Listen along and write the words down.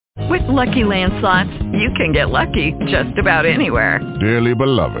With Lucky Land Slots, you can get lucky just about anywhere. Dearly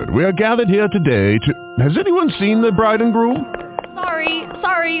beloved, we are gathered here today to... Has anyone seen the bride and groom?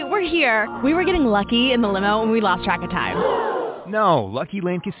 Sorry, we're here. We were getting lucky in the limo and we lost track of time. No, Lucky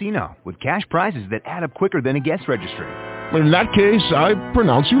Land Casino, with cash prizes that add up quicker than a guest registry. In that case, I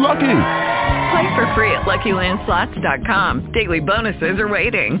pronounce you lucky. Play for free at LuckyLandSlots.com. Daily bonuses are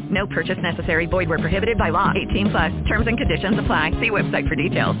waiting. No purchase necessary. Void where prohibited by law. 18 plus. Terms and conditions apply. See website for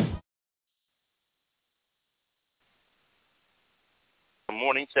details.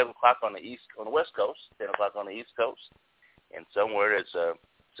 Morning, 7 o'clock on the West Coast, 10 o'clock on the East Coast, and somewhere it's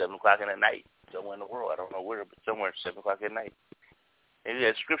 7 o'clock in the night. Somewhere in the world, I don't know where, but somewhere it's 7 o'clock at night. And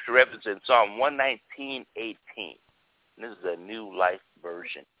there's scripture reference in Psalm 119:18. This is a New Life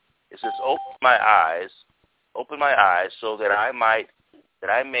Version. It says, open my eyes so that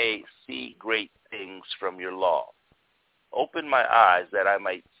I may see great things from your law. Open my eyes that I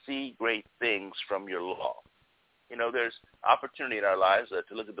might see great things from your law. You know, there's opportunity in our lives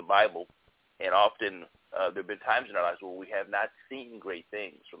to look at the Bible, and often there have been times in our lives where we have not seen great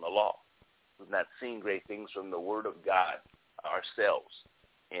things from the law. We've not seen great things from the Word of God ourselves.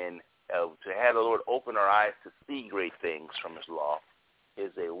 And to have the Lord open our eyes to see great things from His law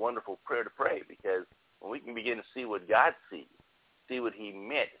is a wonderful prayer to pray, because when we can begin to see what God sees, see what He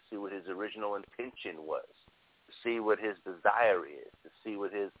meant, see what His original intention was, to see what His desire is, to see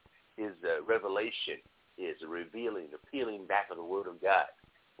what His revelation is, revealing, the peeling back of the Word of God.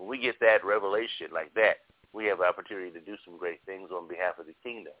 When we get that revelation like that, we have an opportunity to do some great things on behalf of the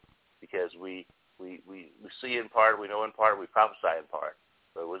kingdom, because we see in part, we know in part, we prophesy in part.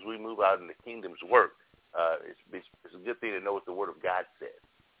 But as we move out in the kingdom's work, it's a good thing to know what the Word of God says,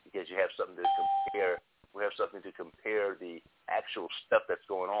 because you have something to compare. We have something to compare the actual stuff that's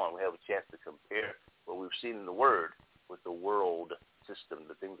going on. We have a chance to compare what we've seen in the Word with the world system,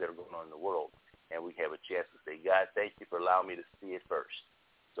 the things that are going on in the world. And we have a chance to say, God, thank you for allowing me to see it first.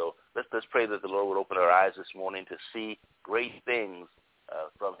 So let's pray that the Lord would open our eyes this morning to see great things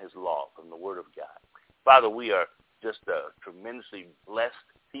from His law, from the Word of God. Father, we are just a tremendously blessed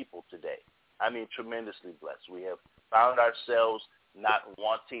people today. I mean, tremendously blessed. We have found ourselves not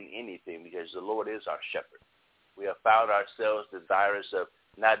wanting anything, because the Lord is our shepherd. We have found ourselves desirous of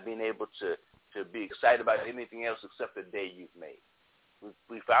not being able to be excited about anything else except the day you've made.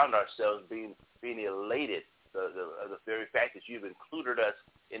 We found ourselves being elated, the very fact that you've included us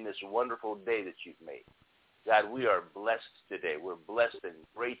in this wonderful day that you've made. God, we are blessed today. We're blessed and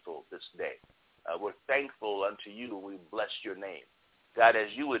grateful this day. We're thankful unto you, and we bless your name. God, as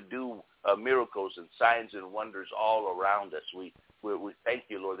you would do miracles and signs and wonders all around us, we thank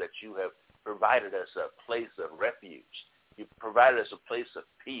you, Lord, that you have provided us a place of refuge. You provided us a place of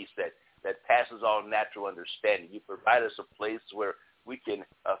peace that passes all natural understanding. You provide us a place where we can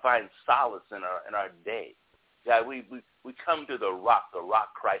find solace in our day. God, we come to the rock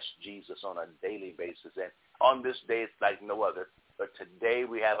Christ Jesus, on a daily basis. And on this day, it's like no other. But today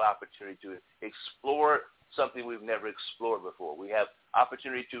we have opportunity to explore something we've never explored before. We have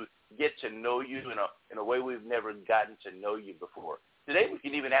opportunity to get to know you in a way we've never gotten to know you before. Today we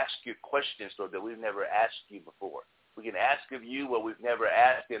can even ask you questions, Lord, that we've never asked you before. We can ask of you what we've never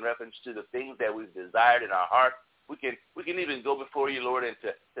asked in reference to the things that we've desired in our heart. We can even go before you, Lord, and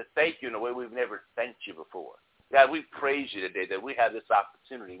to thank you in a way we've never thanked you before. God, we praise you today that we have this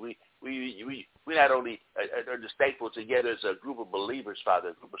opportunity. We not only are just thankful together as a group of believers, Father,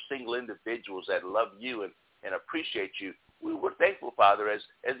 a group of single individuals that love you and appreciate you. We're thankful, Father, as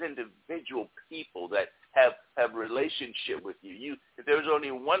individual people that have relationship with you. If there was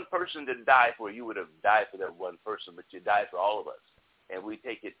only one person to die for, you would have died for that one person, but you died for all of us. And we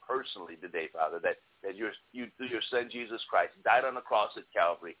take it personally today, Father, that you through your Son Jesus Christ died on the cross at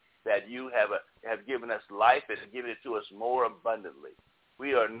Calvary, that you have given us life and given it to us more abundantly.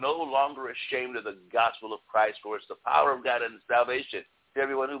 We are no longer ashamed of the gospel of Christ, for it's the power of God and salvation to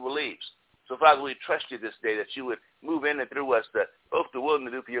everyone who believes. So, Father, we trust you this day that you would move in and through us, both the will and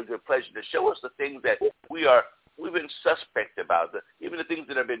to do for your good pleasure, to show us the things that we've been suspect about, even the things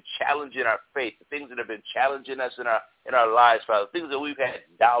that have been challenging our faith, the things that have been challenging us in our lives, Father, things that we've had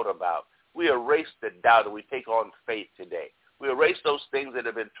doubt about. We erase the doubt and we take on faith today. We erase those things that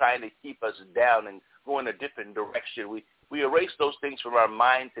have been trying to keep us down and go in a different direction. We erase those things from our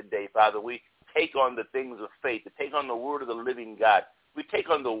mind today, Father. We take on the things of faith, to take on the word of the living God. We take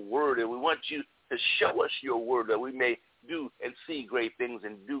on the word, and we want you to show us your word that we may do and see great things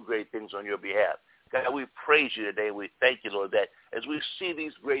and do great things on your behalf. God, we praise you today. We thank you, Lord, that as we see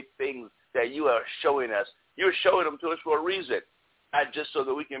these great things that you are showing us, you're showing them to us for a reason, not just so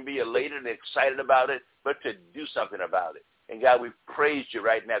that we can be elated and excited about it, but to do something about it. And God, we praise you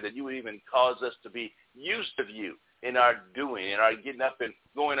right now that you would even cause us to be used of you in our doing, in our getting up and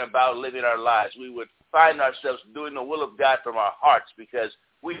going about living our lives. We would find ourselves doing the will of God from our hearts because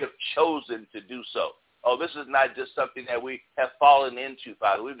we have chosen to do so. Oh, this is not just something that we have fallen into,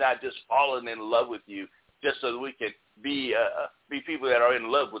 Father. We've not just fallen in love with you just so that we can be people that are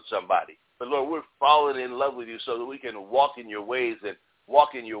in love with somebody. But, Lord, we're falling in love with you so that we can walk in your ways and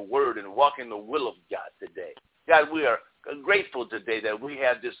walk in your word and walk in the will of God today. God, we are grateful today that we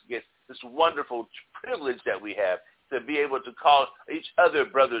have this wonderful privilege that we have to be able to call each other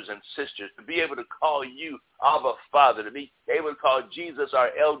brothers and sisters, to be able to call you Abba Father, to be able to call Jesus our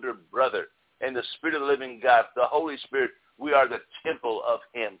elder brother, and the Spirit of the living God, the Holy Spirit, we are the temple of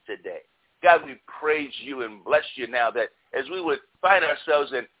him today. God, we praise you and bless you now that as we would find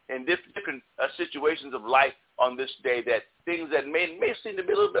ourselves in different situations of life on this day, that things that may seem to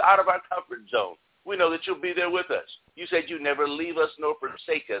be a little bit out of our comfort zone, we know that you'll be there with us. You said you never leave us nor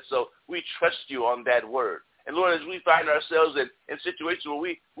forsake us, so we trust you on that word. And Lord, as we find ourselves in situations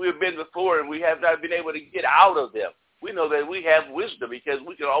where we have been before and we have not been able to get out of them, we know that we have wisdom because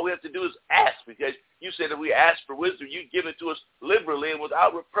all we have to do is ask, because you said that we ask for wisdom, you give it to us liberally and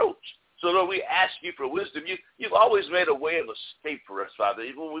without reproach. So Lord, we ask you for wisdom. You've always made a way of escape for us, Father.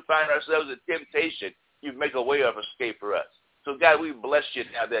 Even when we find ourselves in temptation, you make a way of escape for us. So God, we bless you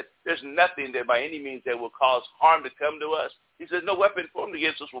now that there's nothing that by any means that will cause harm to come to us. He says, no weapon formed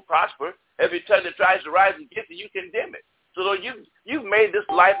against us will prosper. Every tongue that tries to rise against it, you condemn it. So Lord, you've made this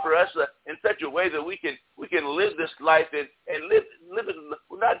life for us in such a way that we can live this life and live it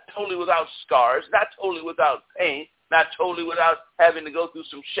not totally without scars, not totally without pain, not totally without having to go through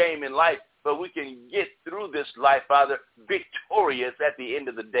some shame in life, but we can get through this life, Father, victorious at the end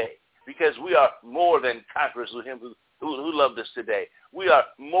of the day, because we are more than conquerors with him who loved us today. We are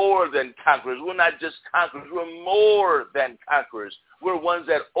more than conquerors. We're not just conquerors. We're more than conquerors. We're ones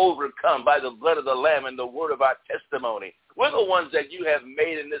that overcome by the blood of the Lamb and the word of our testimony. We're the ones that you have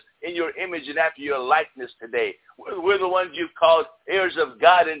made in your image and after your likeness today. We're the ones you've called heirs of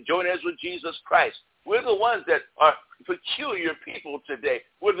God and joint heirs with Jesus Christ. We're the ones that are peculiar people today.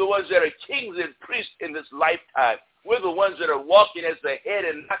 We're the ones that are kings and priests in this lifetime. We're the ones that are walking as the head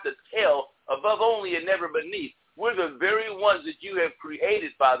and not the tail, above only and never beneath. We're the very ones that you have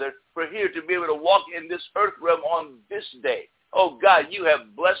created, Father, for here to be able to walk in this earth realm on this day. Oh, God, you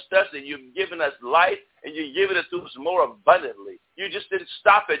have blessed us and you've given us life and you've given it to us more abundantly. You just didn't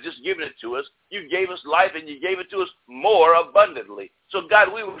stop at just giving it to us. You gave us life and you gave it to us more abundantly. So,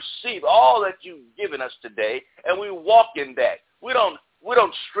 God, we receive all that you've given us today and we walk in that. We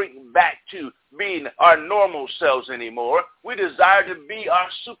don't shrink back to being our normal selves anymore. We desire to be our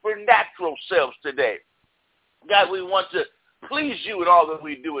supernatural selves today. God, we want to please you in all that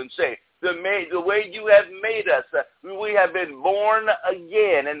we do and say. The way you have made us, we have been born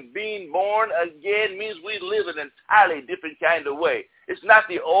again, and being born again means we live an entirely different kind of way. It's not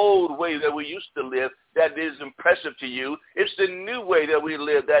the old way that we used to live that is impressive to you. It's the new way that we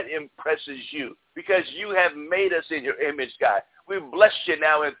live that impresses you, because you have made us in your image, God. We bless you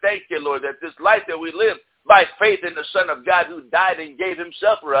now and thank you, Lord, that this life that we live by faith in the Son of God who died and gave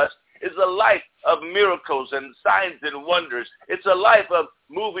himself for us is a life of miracles and signs and wonders. It's a life of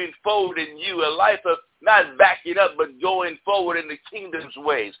moving forward in you, a life of not backing up but going forward in the kingdom's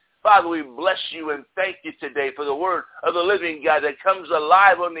ways. Father, we bless you and thank you today for the word of the living God that comes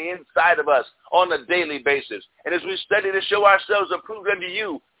alive on the inside of us on a daily basis. And as we study to show ourselves approved unto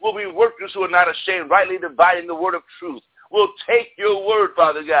you, we'll be workers who are not ashamed, rightly dividing the word of truth. We'll take your word,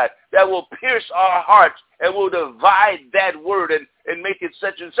 Father God, that will pierce our hearts and will divide that word and make it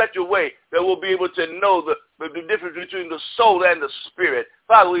in such a way that we'll be able to know the difference between the soul and the spirit.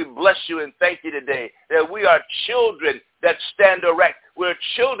 Father, we bless you and thank you today that we are children that stand erect. We're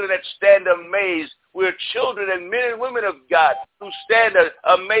children that stand amazed. We're children and men and women of God who stand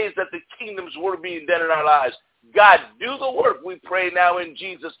amazed at the kingdom's work being done in our lives. God, do the work, we pray now in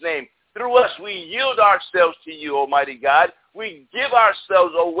Jesus' name. Through us, we yield ourselves to you, Almighty God. We give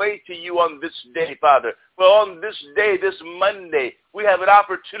ourselves away to you on this day, Father. For on this day, this Monday, we have an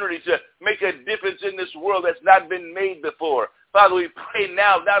opportunity to make a difference in this world that's not been made before. Father, we pray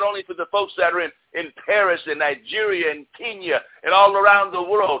now not only for the folks that are in Paris and Nigeria and Kenya and all around the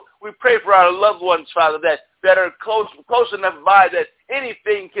world. We pray for our loved ones, Father, that are close enough by that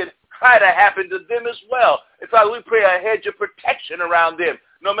anything can try to happen to them as well. And Father, we pray a hedge of protection around them.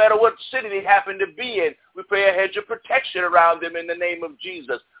 No matter what city they happen to be in, we pray a hedge of protection around them in the name of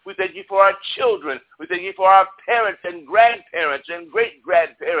Jesus. We thank you for our children. We thank you for our parents and grandparents and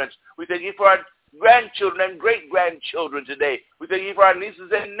great-grandparents. We thank you for our grandchildren and great-grandchildren today. We thank you for our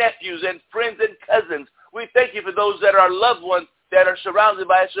nieces and nephews and friends and cousins. We thank you for those that are loved ones that are surrounded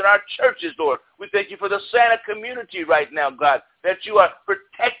by us in our churches, Lord. We thank you for the Santa community right now, God, that you are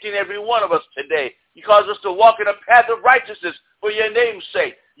protecting every one of us today. You cause us to walk in a path of righteousness for your name's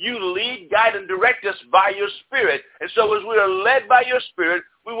sake. You lead, guide, and direct us by your Spirit. And so as we are led by your Spirit,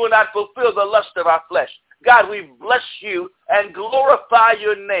 we will not fulfill the lust of our flesh. God, we bless you and glorify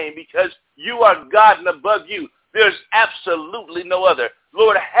your name because you are God, and above you there's absolutely no other.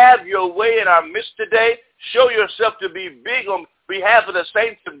 Lord, have your way in our midst today. Show yourself to be big on behalf of the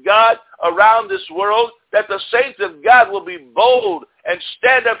saints of God around this world, that the saints of God will be bold and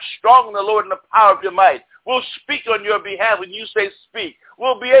stand up strong in the Lord in the power of your might. We'll speak on your behalf when you say speak.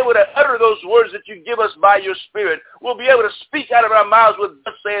 We'll be able to utter those words that you give us by your Spirit. We'll be able to speak out of our mouths what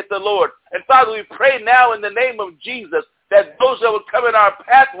thus saith the Lord. And Father, we pray now in the name of Jesus that those that will come in our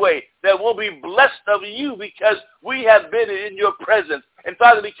pathway, that will be blessed of you because we have been in your presence. And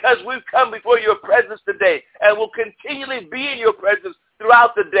Father, because we've come before your presence today and will continually be in your presence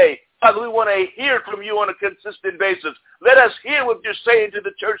throughout the day, Father, we want to hear from you on a consistent basis. Let us hear what you're saying to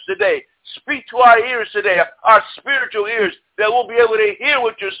the church today. Speak to our ears today, our spiritual ears, that we'll be able to hear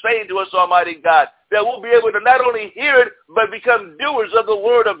what you're saying to us, Almighty God. That we'll be able to not only hear it, but become doers of the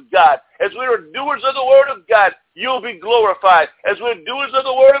Word of God. As we are doers of the Word of God, you'll be glorified. As we're doers of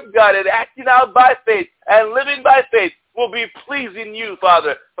the Word of God and acting out by faith and living by faith, will be pleasing you,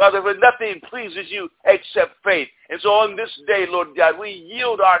 Father. Father, for nothing pleases you except faith. And so on this day, Lord God, we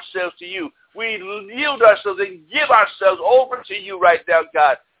yield ourselves to you. We yield ourselves and give ourselves over to you right now,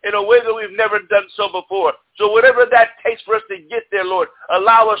 God, in a way that we've never done so before. So whatever that takes for us to get there, Lord,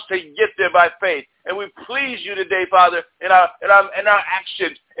 allow us to get there by faith. And we please you today, Father, in our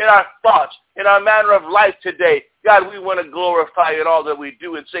actions, in our thoughts, in our manner of life today. God, we want to glorify in all that we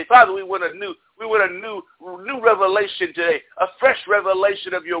do and say, Father, we want a new revelation today, a fresh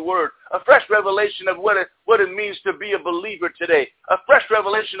revelation of your word, a fresh revelation of what it means to be a believer today, a fresh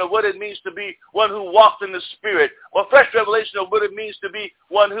revelation of what it means to be one who walks in the Spirit, a fresh revelation of what it means to be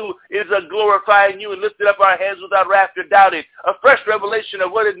one who is glorifying you and lifting up our hands without wrath or doubting, a fresh revelation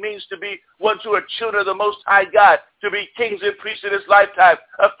of what it means to be ones who are children of the Most High God, to be kings and priests in his lifetime,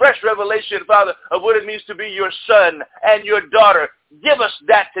 a fresh revelation, Father, of what it means to be your son and your daughter. Give us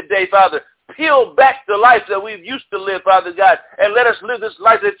that today, Father. Peel back the life that we've used to live, Father God, and let us live this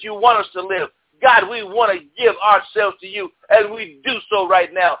life that you want us to live. God, we want to give ourselves to you, and we do so right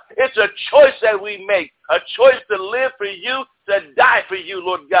now. It's a choice that we make, a choice to live for you, to die for you,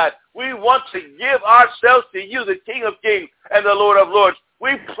 Lord God. We want to give ourselves to you, the King of Kings and the Lord of Lords.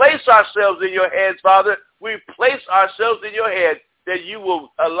 We place ourselves in your hands, Father. We place ourselves in your hands that you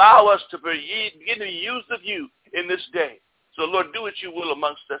will allow us to begin to use of you in this day. So, Lord, do what you will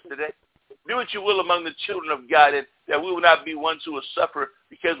amongst us today. Do what you will among the children of God, and that we will not be ones who will suffer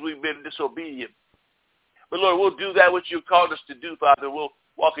because we've been disobedient. But, Lord, we'll do that which you've called us to do, Father. We'll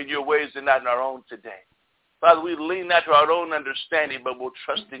walk in your ways and not in our own today. Father, we lean not to our own understanding, but we'll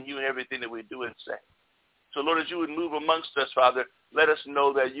trust in you in everything that we do and say. So, Lord, as you would move amongst us, Father, let us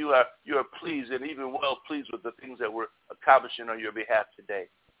know that you are pleased and even well pleased with the things that we're accomplishing on your behalf today.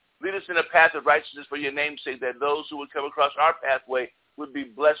 Lead us in a path of righteousness for your name's sake, that those who would come across our pathway would be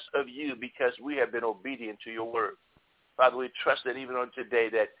blessed of you because we have been obedient to your word. Father, we trust that even on today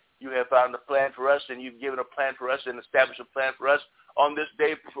that you have found a plan for us and you've given a plan for us and established a plan for us on this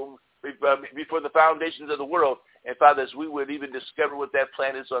day before the foundations of the world. And Father, as we would even discover what that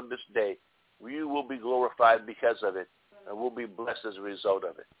plan is on this day, you will be glorified because of it, and we'll be blessed as a result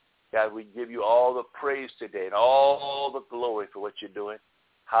of it. God, we give you all the praise today and all the glory for what you're doing,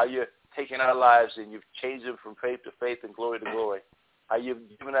 how you're taking our lives and you've changed them from faith to faith and glory to glory, how you've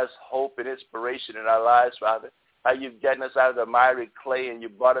given us hope and inspiration in our lives, Father, how you've gotten us out of the miry clay and you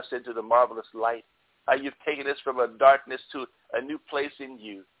brought us into the marvelous light, how you've taken us from a darkness to a new place in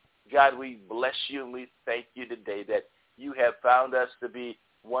you. God, we bless you and we thank you today that you have found us to be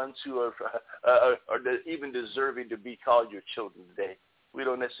ones who are even deserving to be called your children today. We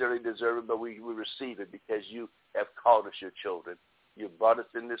don't necessarily deserve it, but we receive it because you have called us your children. You brought us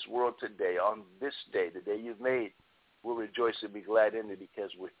in this world today, on this day, the day you've made. We'll rejoice and be glad in it because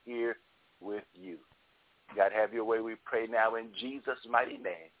we're here with you. God, have your way, we pray now in Jesus' mighty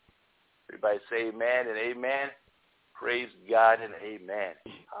name. Everybody say amen and amen. Praise God and amen.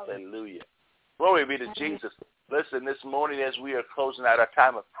 Hallelujah. Glory be to Jesus. Listen, this morning as we are closing out our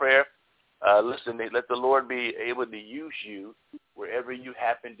time of prayer, listen, let the Lord be able to use you wherever you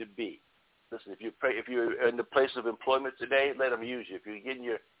happen to be. Listen, if you're in the place of employment today, let him use you. If you're getting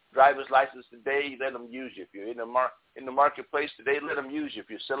your driver's license today, let him use you. If you're in the marketplace today, let him use you. If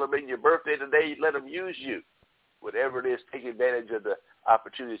you're celebrating your birthday today, let him use you. Whatever it is, take advantage of the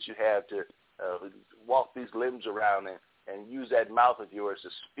opportunities you have to walk these limbs around and use that mouth of yours to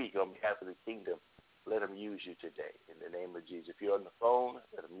speak on behalf of the kingdom. Let him use you today in the name of Jesus. If you're on the phone,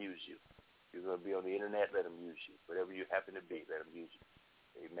 let him use you. If you're going to be on the internet, let him use you. Whatever you happen to be, let him use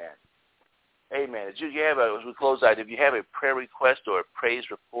you. Amen. Amen. As we close out, if you have a prayer request or a praise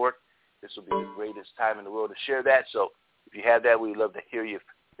report, this will be the greatest time in the world to share that. So if you have that, we'd love to hear you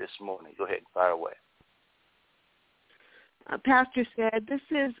this morning. Go ahead and fire away. Pastor said this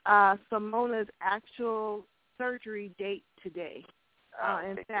is Simona's actual surgery date today.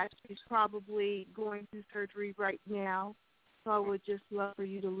 In fact, she's probably going through surgery right now. So I would just love for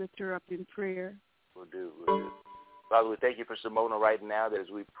you to lift her up in prayer. We'll do. Father, we thank you for Simona right now, that as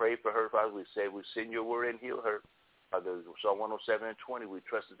we pray for her, Father, we say we send your word and heal her. Father, Psalm 107:20, we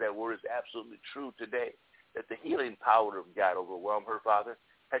trust that word is absolutely true today, that the healing power of God overwhelm her, Father.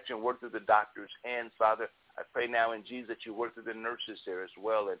 Touch and work through the doctor's hands, Father. I pray now in Jesus that you work through the nurses there as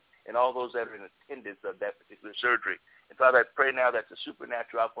well and all those that are in attendance of that particular surgery. And Father, I pray now that the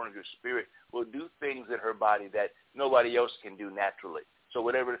supernatural outpouring of your Spirit will do things in her body that nobody else can do naturally. So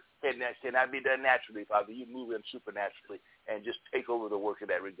whatever cannot be done naturally, Father, you move them supernaturally and just take over the work in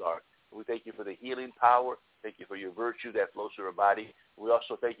that regard. And we thank you for the healing power. Thank you for your virtue that flows through her body. We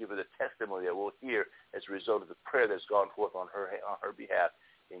also thank you for the testimony that we'll hear as a result of the prayer that's gone forth on her behalf.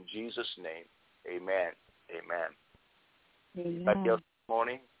 In Jesus' name, amen. Amen. Anybody else this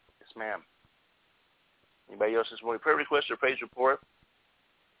morning? Yes, ma'am. Anybody else this morning? Prayer request or praise report?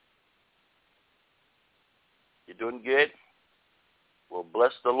 You're doing good? Well,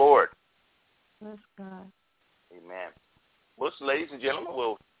 bless the Lord. Bless God. Amen. Well, listen, ladies and gentlemen,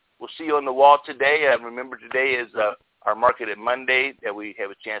 we'll see you on the wall today. Remember, today is our Market at Monday, that we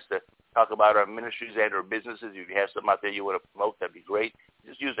have a chance to talk about our ministries and our businesses. If you have something out there you want to promote, that'd be great.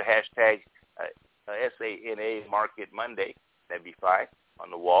 Just use the hashtag SANA Market Monday. That'd be fine on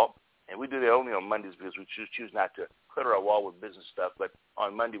the wall. And we do that only on Mondays because we choose not to clutter our wall with business stuff. But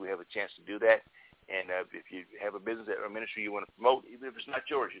on Monday, we have a chance to do that. And if you have a business or ministry you want to promote, even if it's not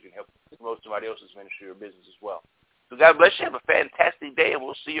yours, you can help promote somebody else's ministry or business as well. So God bless you. Have a fantastic day, and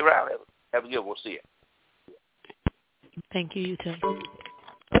we'll see you around. Have a good one. We'll see you. Thank you, you too.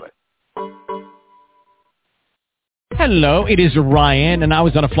 Bye. Hello, it is Ryan, and I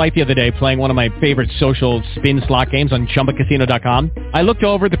was on a flight the other day playing one of my favorite social spin slot games on ChumbaCasino.com. I looked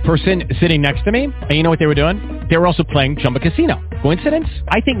over at the person sitting next to me, and you know what they were doing? They were also playing Chumba Casino. Coincidence?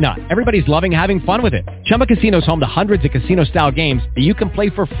 I think not. Everybody's loving having fun with it. Chumba Casino is home to hundreds of casino-style games that you can play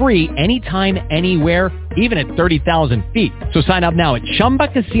for free anytime, anywhere, even at 30,000 feet. So sign up now at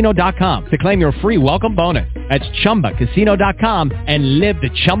ChumbaCasino.com to claim your free welcome bonus. That's ChumbaCasino.com and live the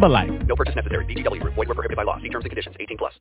Chumba life. No purchase necessary. VGW. Void where prohibited by law. See terms and conditions. 18+.